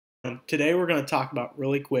Today we're going to talk about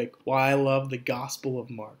really quick why I love the Gospel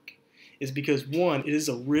of Mark. Is because one, it is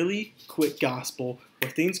a really quick gospel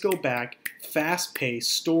where things go back, fast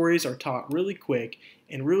paced, stories are taught really quick,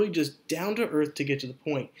 and really just down to earth to get to the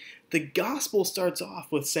point. The gospel starts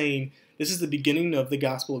off with saying, this is the beginning of the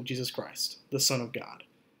gospel of Jesus Christ, the Son of God.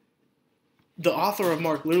 The author of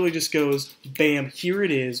Mark literally just goes, bam, here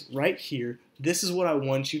it is, right here. This is what I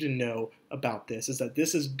want you to know about this, is that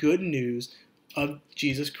this is good news of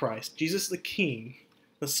Jesus Christ, Jesus the King,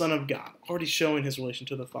 the Son of God, already showing his relation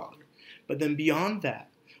to the Father. But then beyond that,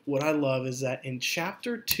 what I love is that in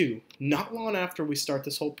chapter 2, not long after we start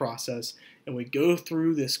this whole process, and we go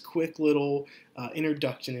through this quick little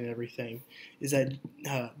introduction and everything, is that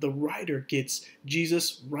the writer gets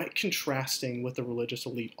Jesus right contrasting with the religious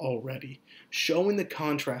elite already, showing the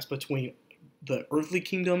contrast between the earthly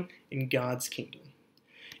kingdom and God's kingdom.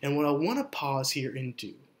 And what I want to pause here and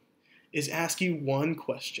do is ask you one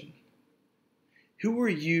question. Who are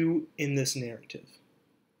you in this narrative?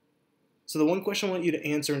 So the one question I want you to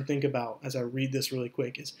answer and think about as I read this really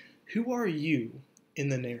quick is, who are you in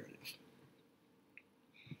the narrative?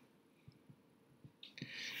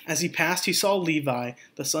 As he passed, he saw Levi,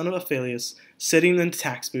 the son of Alphaeus, sitting in the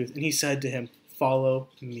tax booth, and he said to him, "Follow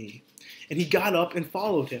me." And he got up and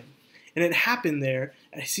followed him. And it happened there,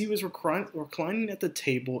 as he was reclining at the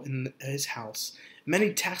table in his house,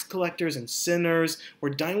 many tax collectors and sinners were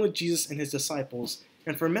dining with Jesus and his disciples,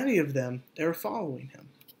 and for many of them, they were following him.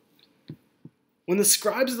 When the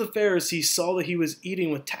scribes of the Pharisees saw that he was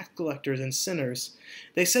eating with tax collectors and sinners,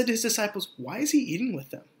 they said to his disciples, "Why is he eating with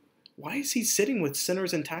them? Why is he sitting with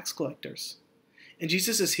sinners and tax collectors?" And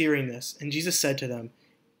Jesus is hearing this, and Jesus said to them,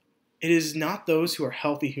 "It is not those who are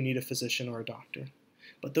healthy who need a physician or a doctor,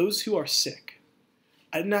 but those who are sick.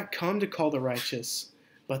 I did not come to call the righteous,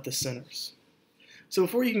 but the sinners." So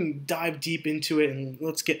before you can dive deep into it, and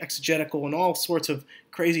let's get exegetical and all sorts of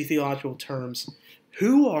crazy theological terms,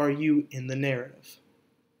 who are you in the narrative?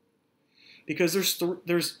 Because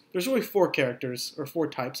there's really four characters, or four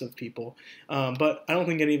types of people, but I don't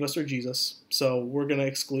think any of us are Jesus, so we're going to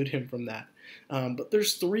exclude him from that. But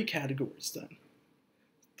there's three categories then.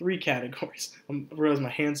 Three categories. I realize my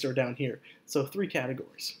hands are down here. So three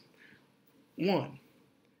categories. One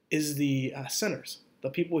is the sinners, the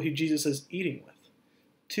people who Jesus is eating with.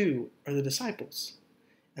 Two are the disciples.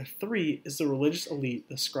 And three is the religious elite,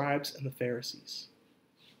 the scribes and the Pharisees.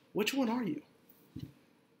 Which one are you?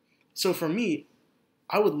 So for me,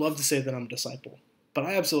 I would love to say that I'm a disciple, but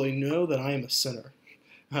I absolutely know that I am a sinner,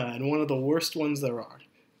 and one of the worst ones there are,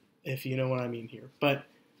 if you know what I mean here. But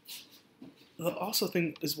the also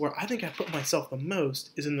thing is where I think I put myself the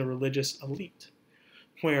most is in the religious elite,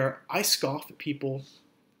 where I scoff at people,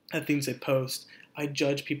 at things they post. I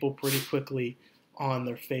judge people pretty quickly on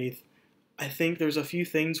their faith. I think there's a few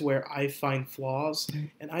things where I find flaws,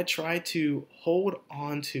 and I try to hold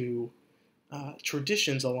on to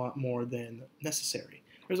traditions a lot more than necessary.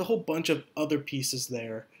 There's a whole bunch of other pieces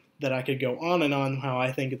there that I could go on and on how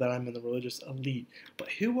I think that I'm in the religious elite.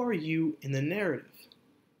 But who are you in the narrative?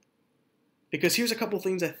 Because here's a couple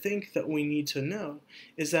things I think that we need to know,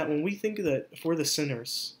 is that when we think that if we're the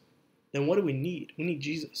sinners, then what do we need? We need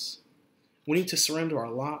Jesus. We need to surrender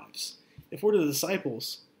our lives. If we're the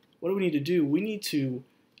disciples, what do we need to do? We need to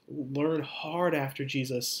learn hard after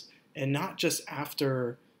Jesus, and not just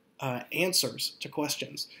after answers to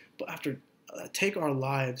questions, but after take our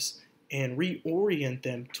lives and reorient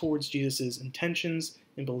them towards Jesus' intentions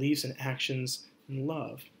and beliefs and actions and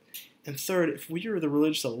love. And third, if we are the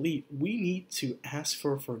religious elite, we need to ask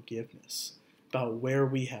for forgiveness about where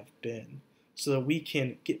we have been so that we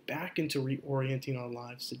can get back into reorienting our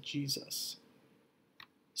lives to Jesus.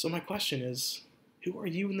 So my question is, who are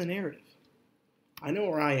you in the narrative? I know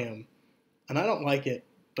where I am, and I don't like it,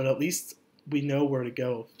 but at least we know where to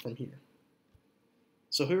go from here.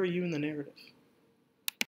 So who are you in the narrative?